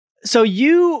So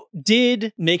you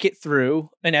did make it through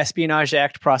an Espionage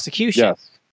Act prosecution. Yes.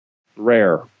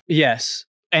 Rare. Yes.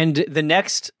 And the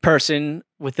next person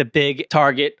with the big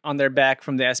target on their back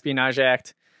from the Espionage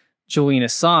Act, Julian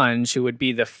Assange, who would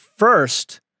be the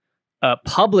first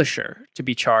publisher to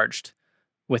be charged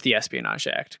with the Espionage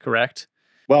Act, correct?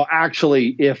 Well,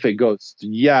 actually, if it goes,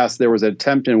 yes, there was an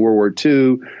attempt in World War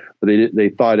II, but they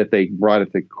thought if they brought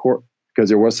it to court, because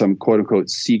there was some quote unquote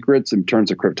secrets in terms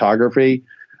of cryptography.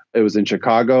 It was in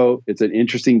Chicago. It's an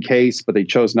interesting case, but they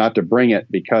chose not to bring it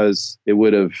because it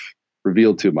would have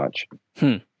revealed too much.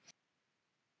 And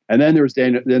then there was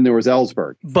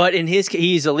Ellsberg. But in his case,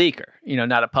 he's a leaker,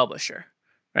 not a publisher,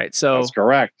 right? So that's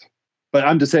correct. But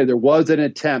I'm just saying there was an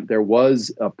attempt. There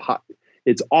was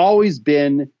it's always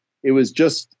been. It was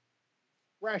just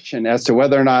question as to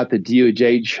whether or not the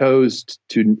DOJ chose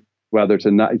to whether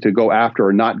to go after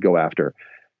or not go after.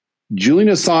 Julian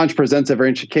Assange presents a very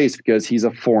interesting case because he's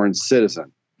a foreign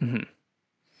citizen,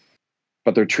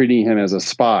 but they're treating him as a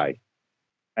spy.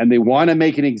 And they want to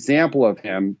make an example of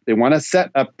him. They want to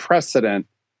set a precedent.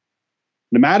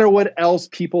 No matter what else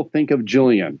people think of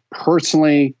Julian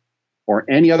personally or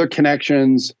any other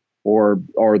connections or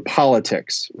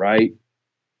politics, right?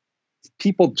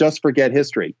 People just forget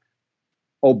history.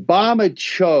 Obama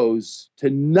chose to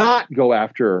not go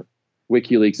after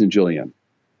WikiLeaks and Julian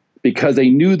because they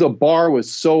knew the bar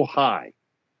was so high.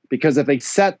 Because if they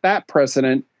set that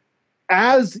precedent,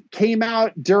 as came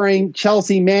out during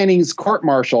Chelsea Manning's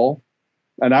court-martial,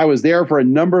 and I was there for a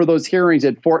number of those hearings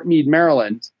at Fort Meade,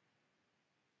 Maryland,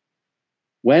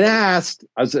 when asked,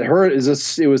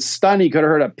 it was stunning, you could have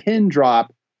heard a pin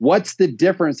drop, what's the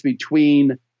difference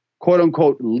between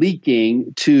quote-unquote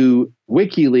leaking to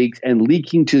WikiLeaks and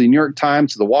leaking to the New York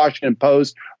Times, to the Washington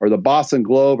Post, or the Boston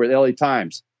Globe, or the LA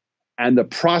Times? And the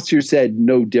prosecutor said,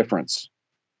 no difference.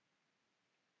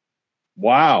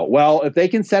 Wow. Well, if they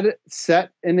can set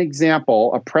an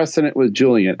example, a precedent with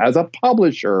Julian as a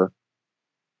publisher,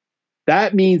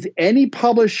 that means any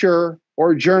publisher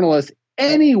or journalist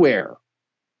anywhere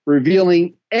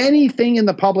revealing anything in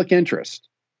the public interest,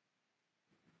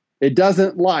 it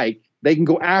doesn't they can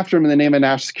go after him in the name of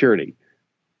national security.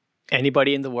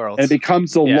 Anybody in the world. And it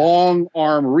becomes the long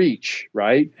arm reach,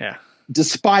 right? Yeah.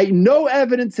 Despite no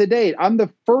evidence to date. I'm the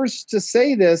first to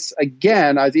say this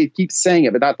again. I keep saying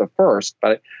it, but not the first,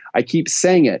 but I keep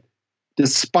saying it.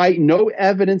 Despite no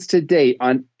evidence to date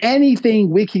on anything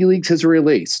WikiLeaks has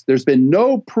released, there's been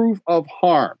no proof of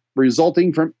harm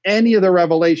resulting from any of the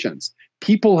revelations.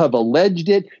 People have alleged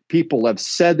it. People have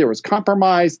said there was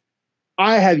compromise.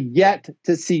 I have yet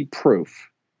to see proof.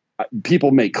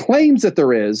 People make claims that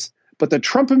there is, but the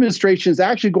Trump administration is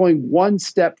actually going one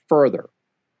step further.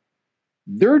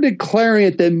 They're declaring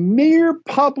it the mere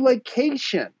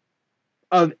publication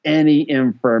of any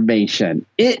information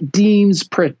it deems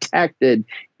protected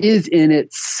is in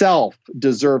itself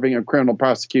deserving of criminal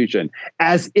prosecution,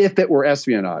 as if it were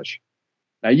espionage.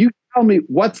 Now, you tell me,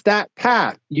 what's that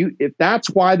path? If that's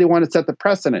why they want to set the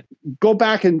precedent, go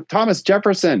back and Thomas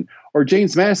Jefferson or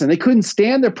James Madison, they couldn't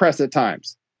stand the press at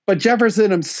times. But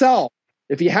Jefferson himself,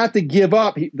 if he had to give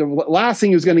up, the last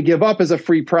thing he was going to give up is a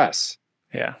free press.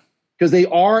 Yeah. Because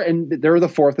they're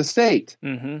the fourth estate.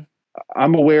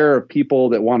 I'm aware of people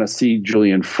that want to see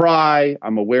Julian Fry.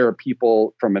 I'm aware of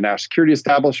people from a national security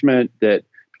establishment that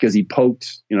because he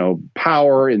poked,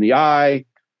 power in the eye.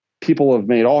 People have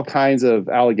made all kinds of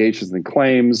allegations and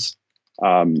claims.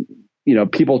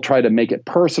 People try to make it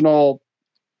personal.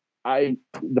 The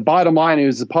bottom line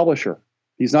is he's a publisher.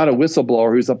 He's not a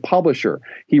whistleblower. He's a publisher.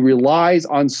 He relies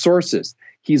on sources.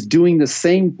 He's doing the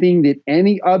same thing that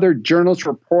any other journalist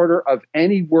reporter of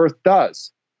any worth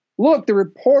does. Look, the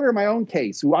reporter in my own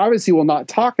case, who obviously will not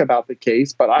talk about the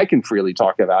case, but I can freely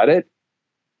talk about it.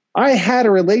 I had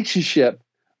a relationship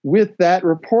with that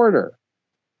reporter.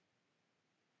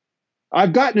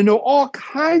 I've gotten to know all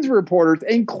kinds of reporters,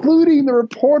 including the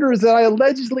reporters that I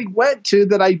allegedly went to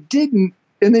that I didn't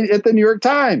at the New York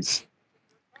Times.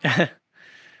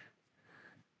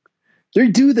 They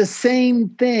do the same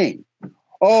thing.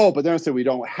 Oh, but then I said we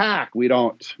don't hack. We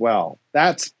don't. Well,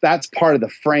 that's part of the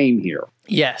frame here.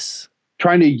 Yes.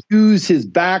 Trying to use his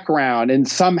background and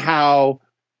somehow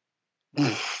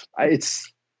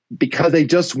it's because they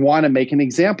just want to make an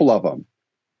example of him.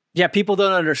 Yeah, people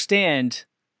don't understand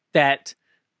that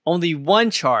only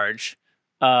one charge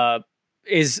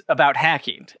is about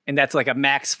hacking, and that's like a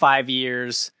max 5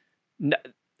 years.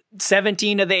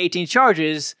 17 of the 18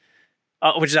 charges,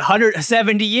 which is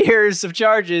 170 years of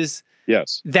charges.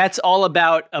 Yes. That's all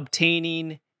about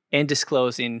obtaining and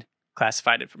disclosing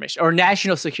classified information or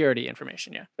national security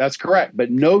information. Yeah. That's correct.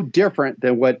 But no different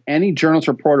than what any journalist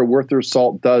reporter worth their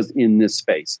salt does in this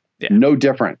space. Yeah. No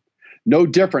different. No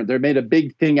different. They made a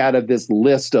big thing out of this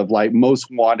list of like most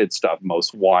wanted stuff.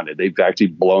 Most wanted. They've actually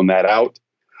blown that out.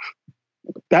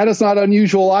 That is not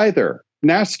unusual either.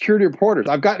 National security reporters,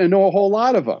 I've gotten to know a whole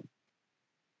lot of them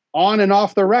on and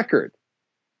off the record.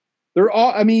 They're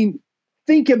all, I mean,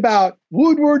 think about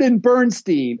Woodward and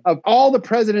Bernstein of all the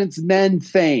president's men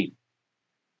fame.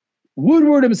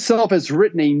 Woodward himself has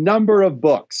written a number of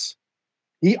books.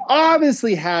 He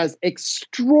obviously has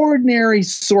extraordinary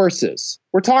sources.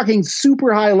 We're talking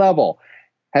super high level.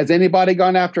 Has anybody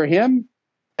gone after him?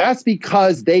 That's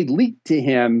because they leaked to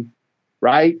him,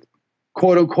 right?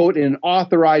 Quote unquote, in an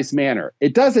authorized manner.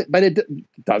 It doesn't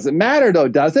matter though,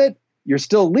 does it? You're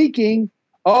still leaking.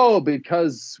 Oh,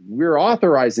 because we're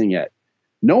authorizing it.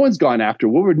 No one's gone after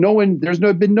Woodward.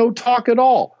 Been no talk at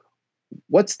all.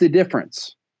 What's the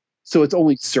difference? So it's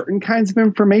only certain kinds of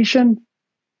information?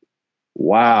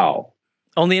 Wow.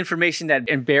 Only information that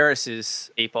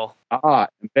embarrasses people.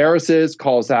 Embarrasses,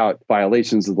 calls out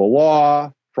violations of the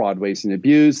law, fraud, waste, and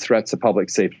abuse, threats to public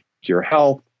safety or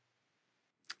health.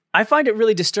 I find it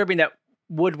really disturbing that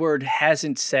Woodward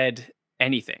hasn't said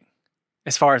anything,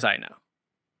 as far as I know.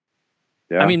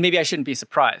 Yeah. I mean, maybe I shouldn't be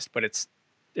surprised, but it's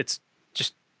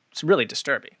really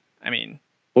disturbing. I mean,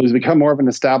 well, he's become more of an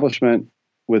establishment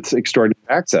with extraordinary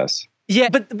access. Yeah,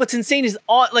 but what's insane is,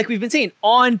 like we've been saying,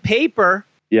 on paper,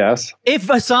 yes, if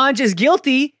Assange is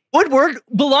guilty, Woodward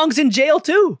belongs in jail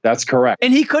too. That's correct.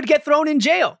 And he could get thrown in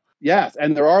jail. Yes,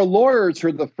 and there are lawyers who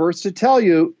are the first to tell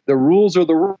you the rules are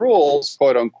the rules,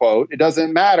 quote unquote. It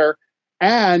doesn't matter.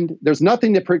 And there's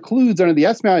nothing that precludes under the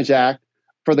Espionage Act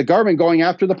for the government going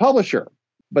after the publisher.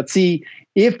 But see,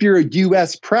 if you're a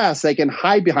U.S. press, they can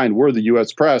hide behind, we're the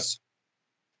U.S. press.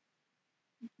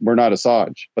 We're not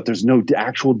Assange. But there's no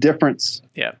actual difference.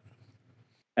 Yeah.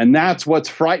 And that's what's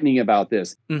frightening about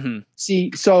this. Mm-hmm.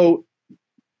 See, so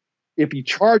if you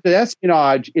charge an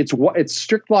espionage, it's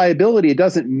strict liability. It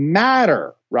doesn't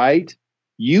matter, right?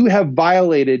 You have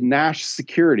violated national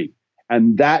security,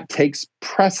 and that takes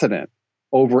precedent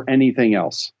over anything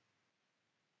else.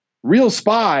 Real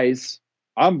spies,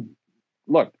 I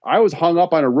was hung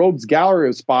up on a rogues gallery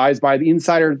of spies by the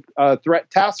Insider Threat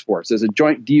Task Force as a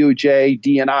joint DOJ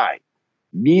DNI.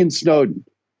 Me and Snowden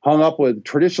hung up with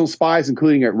traditional spies,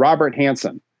 including Robert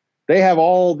Hansen. They have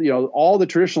all the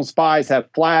traditional spies have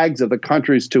flags of the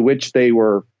countries to which they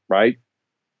were, right?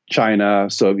 China,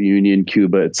 Soviet Union,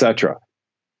 Cuba, etc.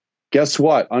 Guess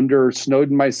what? Under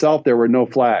Snowden, myself, there were no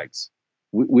flags.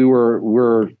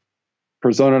 We're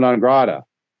persona non grata.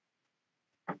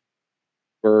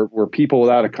 We're people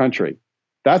without a country.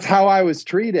 That's how I was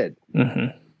treated.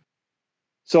 Mm-hmm.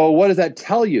 So what does that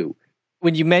tell you?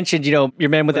 When you mentioned, your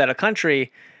men without a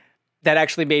country, that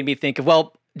actually made me think of,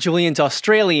 well, Julian's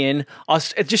Australian,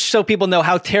 just so people know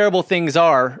how terrible things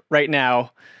are right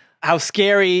now, how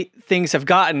scary things have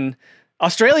gotten.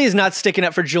 Australia is not sticking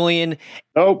up for Julian.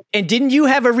 Nope. And didn't you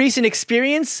have a recent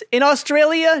experience in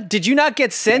Australia? Did you not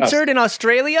get censored in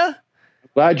Australia?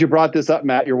 Glad you brought this up,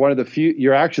 Matt. You're one of the few.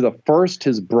 You're actually the first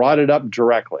who's brought it up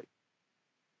directly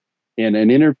in an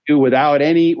interview without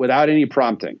any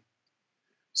prompting.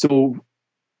 So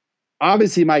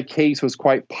obviously, my case was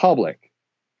quite public,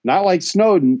 not like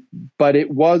Snowden, but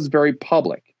it was very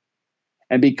public.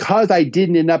 And because I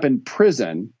didn't end up in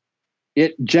prison,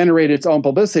 it generated its own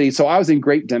publicity. So I was in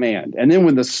great demand. And then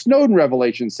when the Snowden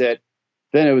revelations hit,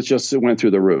 then it went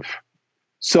through the roof.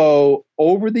 So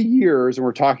over the years, and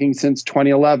we're talking since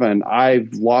 2011,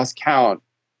 I've lost count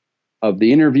of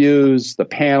the interviews, the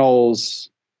panels,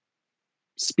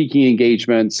 speaking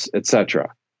engagements,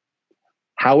 etc.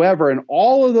 However, in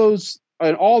all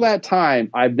that time,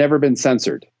 I've never been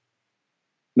censored.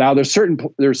 Now there's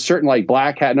certain like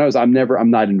black hat knows I'm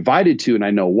not invited to, and I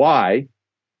know why,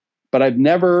 but I've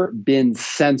never been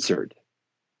censored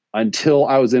until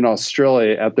I was in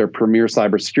Australia at their premier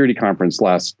cybersecurity conference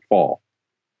last fall.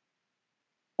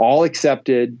 All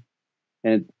accepted,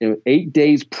 and 8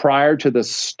 days prior to the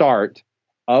start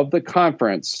of the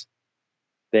conference,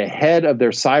 the head of their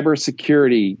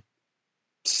cybersecurity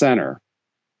center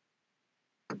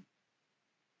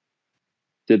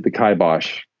did the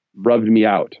kibosh, rubbed me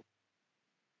out.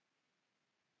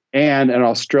 And an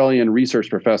Australian research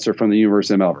professor from the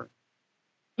University of Melbourne.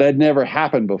 That had never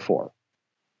happened before.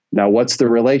 Now, what's the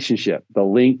relationship? The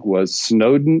link was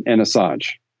Snowden and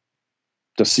Assange,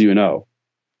 just so you know.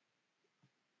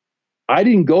 I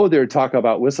didn't go there to talk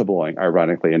about whistleblowing,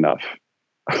 ironically enough.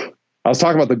 I was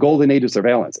talking about the golden age of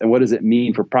surveillance and what does it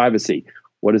mean for privacy?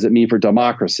 What does it mean for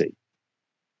democracy?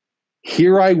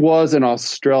 Here I was in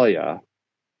Australia,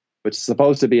 which is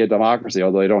supposed to be a democracy,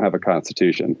 although they don't have a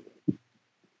constitution.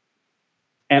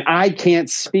 And I can't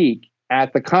speak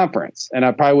at the conference. And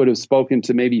I probably would have spoken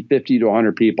to maybe 50 to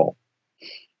 100 people.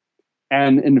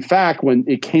 And in fact, when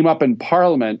it came up in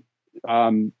Parliament,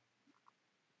 one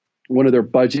of their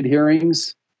budget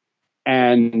hearings,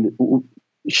 and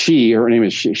her name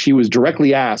is she was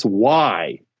directly asked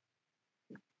why,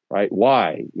 right?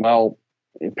 Why? Well,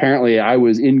 apparently I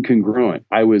was incongruent.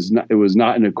 It was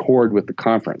not in accord with the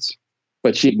conference,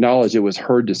 but she acknowledged it was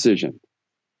her decision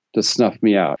to snuff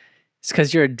me out. It's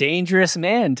because you're a dangerous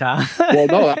man, Tom. Well,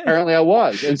 no, apparently I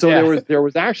was. And so there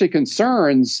was actually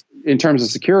concerns in terms of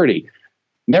security.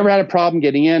 Never had a problem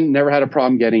getting in, never had a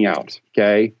problem getting out.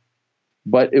 Okay.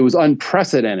 But it was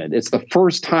unprecedented. It's the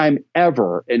first time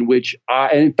ever in which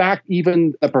and in fact,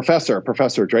 even the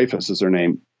Professor Dreyfus is her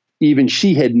name, even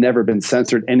she had never been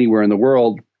censored anywhere in the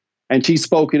world. And she's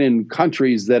spoken in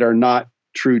countries that are not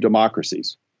true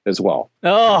democracies as well.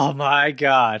 Oh my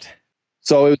God.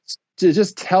 So it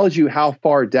just tells you how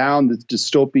far down the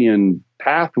dystopian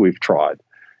path we've trod.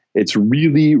 It's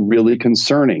really, really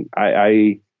concerning.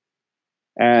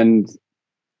 And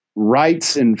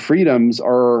rights and freedoms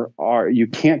are you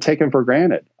can't take them for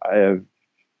granted.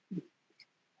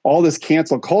 All this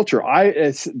cancel culture.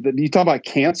 You talk about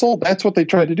cancel. That's what they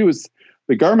tried to do. Is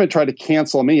the government tried to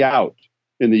cancel me out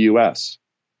in the U.S.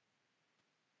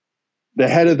 The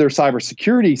head of their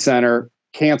cybersecurity center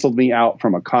canceled me out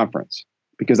from a conference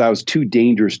because I was too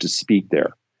dangerous to speak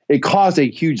there. It caused a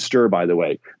huge stir, by the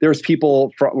way. There's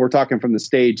people we're talking from the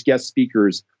stage, guest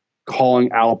speakers,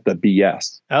 calling out the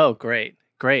BS. Oh, great.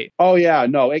 Oh, yeah.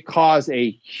 No, it caused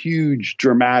a huge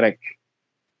dramatic.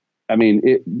 I mean,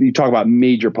 you talk about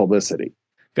major publicity.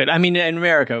 Good. I mean, in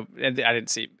America, I didn't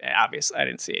see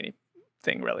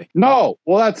anything really. No.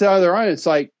 Well, that's the other end. It's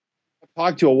like I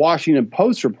talked to a Washington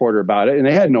Post reporter about it, and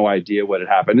they had no idea what had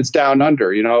happened. It's down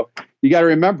under, you got to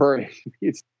remember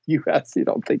it's U.S. You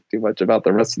don't think too much about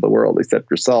the rest of the world except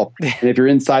yourself. And if you're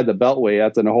inside the Beltway,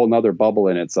 that's a whole nother bubble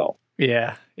in itself.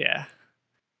 Yeah. Yeah.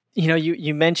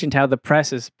 You mentioned how the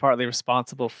press is partly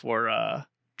responsible for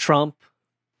Trump,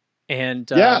 and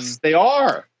yes, they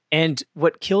are. And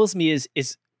what kills me is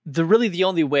the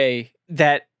only way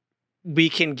that we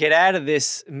can get out of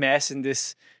this mess and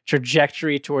this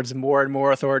trajectory towards more and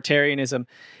more authoritarianism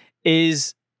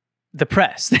is the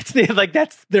press.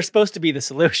 They're supposed to be the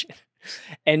solution.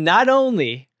 And not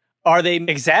only are they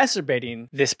exacerbating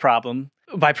this problem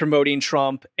by promoting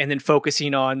Trump and then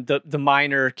focusing on the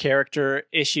minor character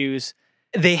issues,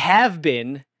 they have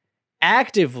been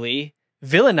actively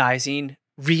villainizing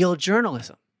real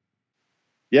journalism.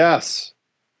 Yes.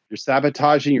 You're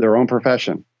sabotaging their own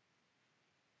profession.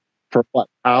 For what?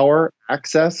 Power?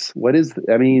 Access? it's...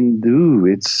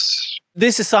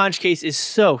 This Assange case is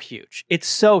so huge. It's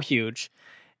so huge.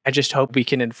 I just hope we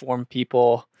can inform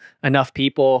enough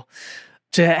people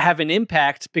to have an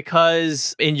impact,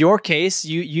 because in your case,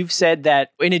 you've said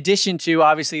that in addition to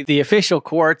obviously the official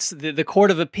courts, the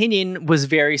court of opinion was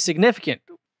very significant.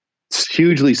 It's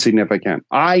hugely significant.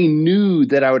 I knew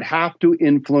that I would have to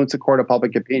influence a court of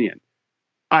public opinion.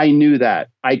 I knew that.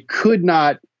 I could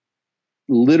not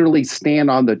literally stand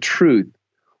on the truth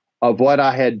of what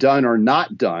I had done or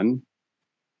not done,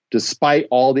 despite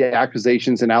all the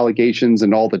accusations and allegations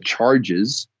and all the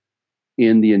charges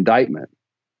in the indictment,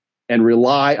 and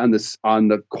rely on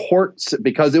the courts,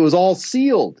 because it was all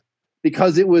sealed,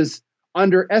 because it was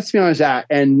under Espionage Act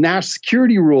and national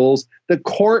security rules. The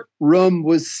courtroom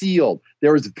was sealed.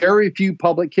 There was very few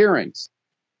public hearings.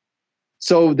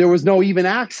 So there was no even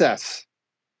access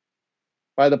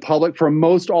by the public for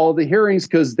most all of the hearings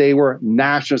because they were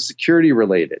national security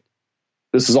related.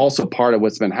 This is also part of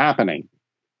what's been happening.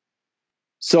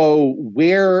 So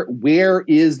where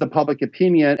is the public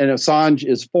opinion? And Assange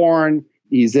is foreign.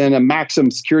 He's in a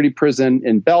maximum security prison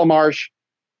in Belmarsh.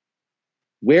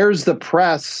 Where's the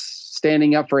press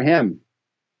standing up for him?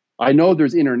 I know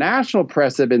there's international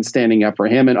press that have been standing up for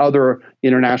him and other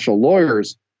international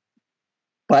lawyers,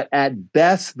 but at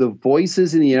best, the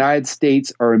voices in the United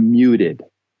States are muted.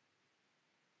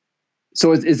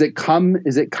 So is it come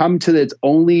to its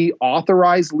only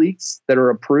authorized leaks that are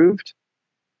approved?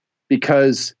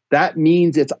 Because that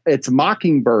means it's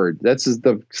Mockingbird. That's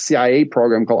the CIA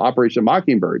program called Operation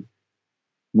Mockingbird.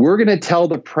 We're going to tell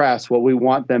the press what we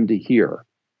want them to hear.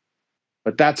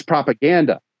 But that's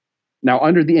propaganda. Now,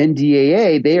 under the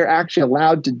NDAA, they are actually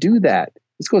allowed to do that.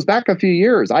 This goes back a few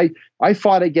years. I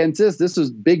fought against this. This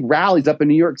was big rallies up in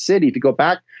New York City. If you go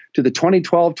back to the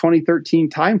 2012, 2013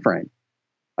 timeframe,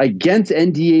 against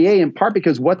NDAA, in part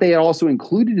because what they had also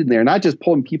included in there, not just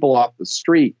pulling people off the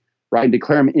street, right? And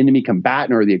declare them enemy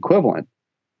combatant or the equivalent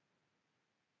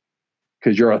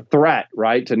because you're a threat,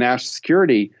 right, to national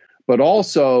security, but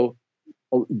also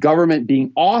government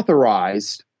being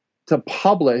authorized to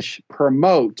publish,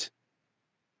 promote,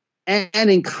 and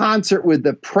in concert with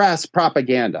the press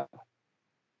propaganda.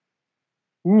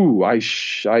 Ooh,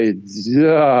 this is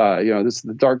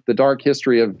the dark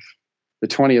history of the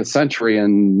 20th century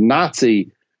and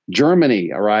Nazi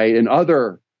Germany, all right, and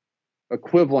other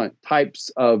equivalent types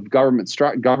of governance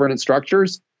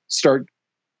structures start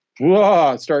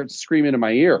screaming in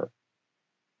my ear.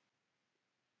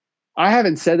 I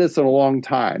haven't said this in a long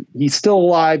time. He's still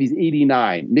alive. He's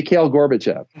 89. Mikhail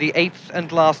Gorbachev. The eighth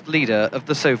and last leader of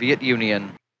the Soviet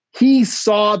Union. He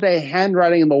saw the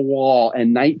handwriting on the wall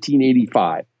in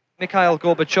 1985. Mikhail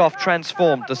Gorbachev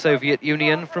transformed the Soviet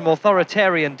Union from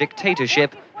authoritarian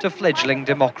dictatorship to fledgling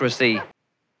democracy.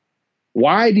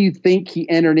 Why do you think he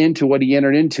entered into what he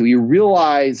entered into? He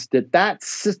realized that that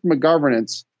system of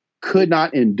governance could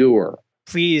not endure.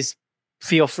 Please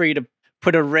feel free to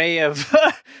put a ray of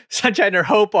sunshine or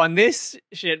hope on this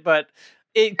shit, but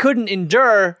it couldn't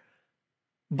endure.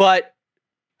 But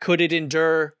could it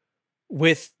endure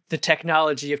with the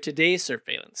technology of today's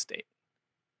surveillance state?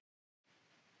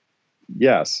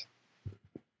 Yes.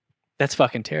 That's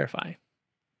fucking terrifying.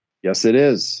 Yes, it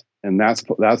is. And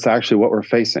that's actually what we're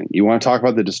facing. You want to talk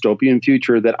about the dystopian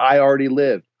future that I already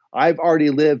lived. I've already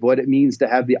lived what it means to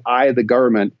have the eye of the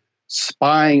government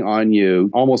spying on you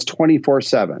almost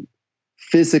 24/7,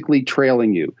 physically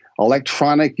trailing you,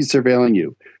 electronically surveilling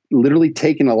you, literally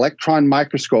taking an electron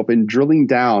microscope and drilling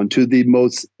down to the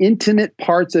most intimate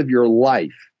parts of your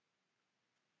life.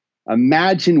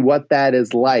 Imagine what that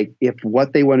is like if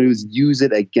what they want to do is use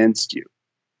it against you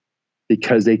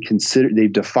because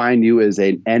they've defined you as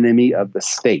an enemy of the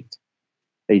state,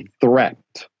 a threat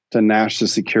to national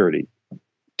security,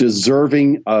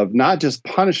 deserving of not just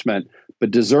punishment,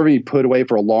 but deserving to be put away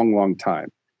for a long, long time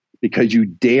because you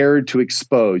dared to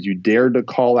expose, you dared to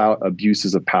call out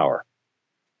abuses of power.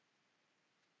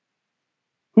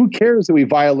 Who cares that we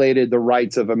violated the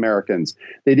rights of Americans?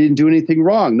 They didn't do anything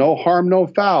wrong. No harm, no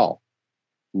foul.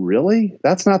 Really?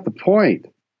 That's not the point.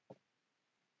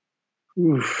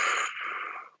 Oof.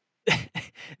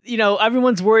 You know,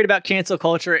 everyone's worried about cancel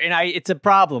culture, and it's a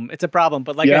problem. It's a problem.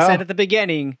 But like I said at the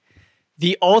beginning,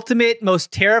 the ultimate,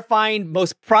 most terrifying,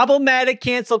 most problematic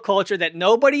cancel culture that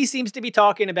nobody seems to be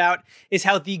talking about is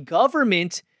how the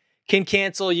government can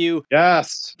cancel you.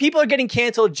 Yes. People are getting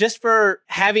canceled just for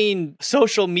having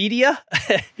social media.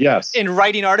 Yes. And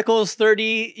writing articles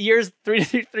 3 years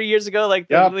ago, like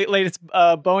the latest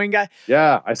Boeing guy.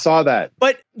 Yeah, I saw that.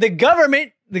 But the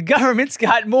government's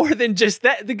got more than just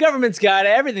that. The government's got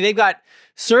everything. They've got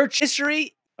search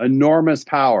history. Enormous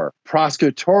power,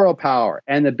 prosecutorial power,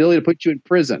 and the ability to put you in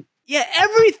prison. Yeah,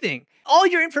 everything. All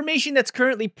your information that's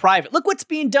currently private. Look what's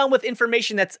being done with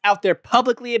information that's out there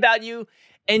publicly about you.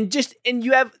 And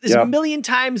you have this a million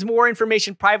times more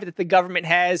information private that the government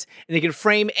has, and they can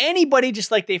frame anybody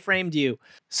just like they framed you.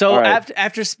 So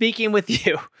after speaking with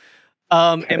you,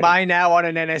 am I now on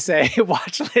an NSA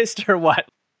watch list or what?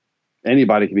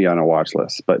 Anybody can be on a watch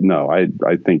list, but no, I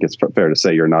think it's fair to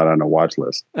say you're not on a watch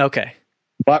list. Okay.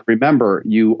 But remember,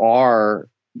 you are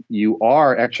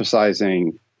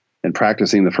exercising and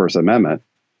practicing the First Amendment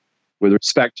with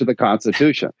respect to the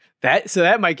Constitution. So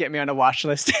that might get me on a watch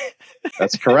list.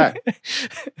 That's correct.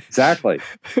 Exactly.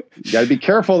 You got to be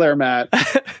careful there, Matt.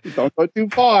 Don't go too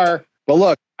far. But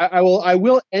look, I'll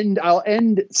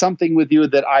end something with you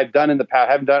that I've done in the past,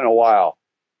 haven't done in a while.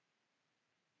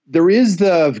 There is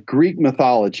the Greek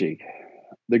mythology,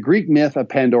 the Greek myth of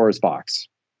Pandora's box.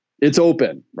 It's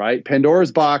open, right?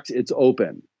 Pandora's box, it's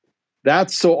open.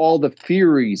 That's so all the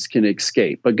theories can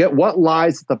escape. But get what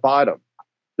lies at the bottom.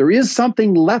 There is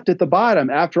something left at the bottom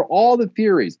after all the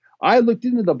theories. I looked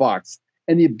into the box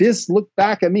and the abyss looked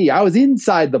back at me. I was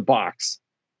inside the box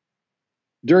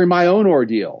during my own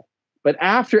ordeal. But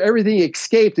after everything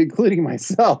escaped, including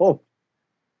myself,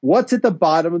 what's at the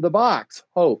bottom of the box?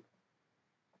 Hope.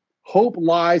 Hope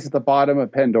lies at the bottom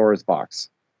of Pandora's box.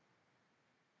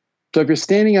 So if you're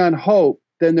standing on hope,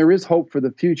 then there is hope for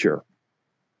the future.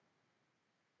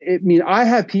 I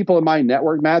have people in my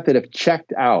network, Matt, that have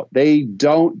checked out. They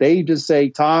just say,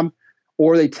 Tom,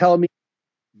 or they tell me,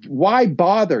 why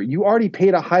bother? You already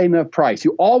paid a high enough price.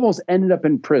 You almost ended up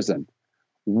in prison.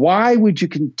 Why would you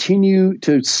continue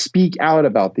to speak out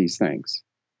about these things?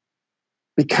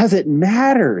 Because it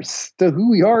matters to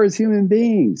who we are as human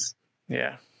beings.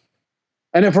 Yeah.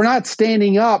 And if we're not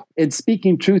standing up and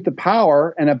speaking truth to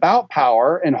power and about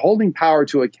power and holding power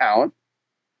to account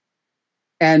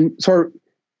and sort of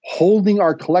holding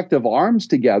our collective arms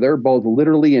together, both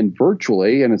literally and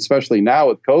virtually, and especially now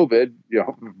with COVID,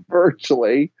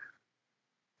 virtually,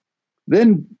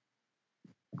 then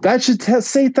that should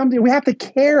say something. We have to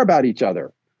care about each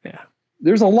other. Yeah.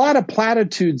 There's a lot of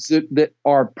platitudes that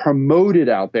are promoted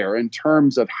out there in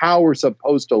terms of how we're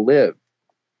supposed to live.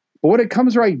 But when it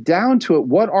comes right down to it,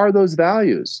 what are those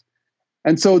values?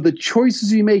 And so the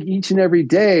choices you make each and every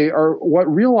day are what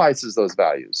realizes those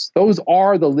values. Those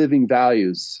are the living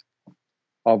values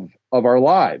of our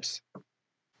lives.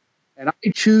 And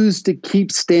I choose to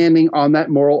keep standing on that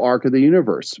moral arc of the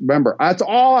universe. Remember, that's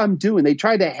all I'm doing. They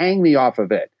tried to hang me off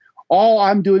of it. All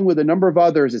I'm doing with a number of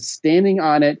others is standing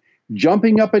on it,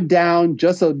 jumping up and down,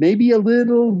 maybe a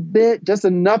little bit, just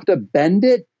enough to bend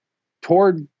it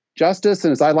toward justice,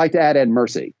 and as I like to add, and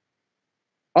mercy.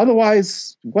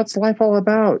 Otherwise, what's life all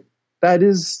about? That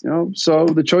is, so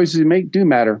the choices you make do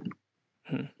matter.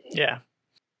 Yeah.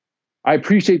 I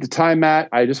appreciate the time, Matt.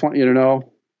 I just want you to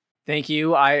know. Thank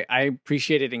you. I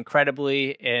appreciate it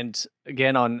incredibly. And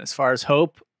again, as far as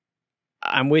hope,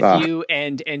 I'm with you.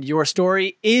 And your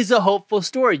story is a hopeful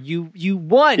story. You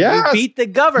won. Yes. You beat the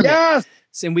government. Yes.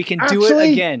 And we can do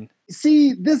it again.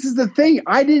 See, this is the thing.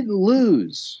 I didn't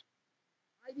lose.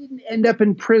 I didn't end up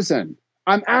in prison.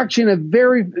 I'm actually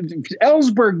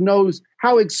Ellsberg knows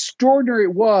how extraordinary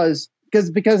it was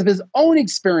because of his own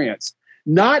experience.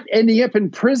 Not ending up in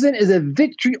prison is a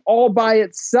victory all by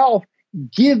itself,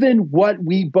 given what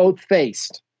we both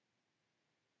faced.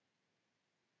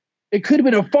 It could have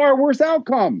been a far worse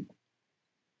outcome.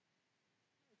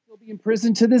 I'd still be in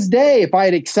prison to this day. If I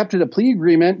had accepted a plea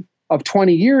agreement of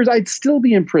 20 years, I'd still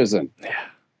be in prison. Yeah.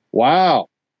 Wow.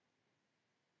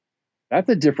 That's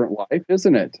a different life,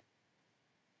 isn't it?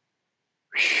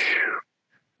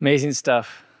 Amazing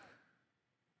stuff.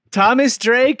 Thomas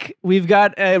Drake, we've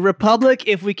got a republic.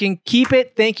 If we can keep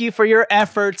it, thank you for your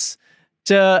efforts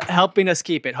to helping us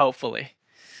keep it, hopefully.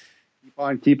 Keep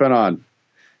on keeping on.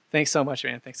 Thanks so much,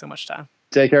 man. Thanks so much, Tom.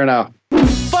 Take care now.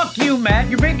 Fuck you, Matt.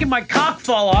 You're making my cock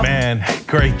fall off. Man,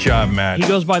 great job, Matt. He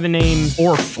goes by the name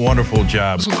Orf. Wonderful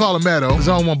job. We'll call him Matto, because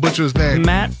I don't want to butcher his name.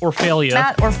 Matt Orfalea.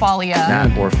 Matt Orfalea.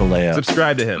 Matt Orfalea.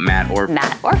 Subscribe to him. Matt Orfalea.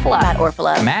 Matt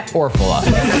Orfalea. Matt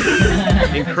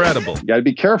Orfalea. Incredible. You got to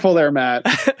be careful there, Matt.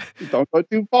 Don't go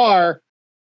too far.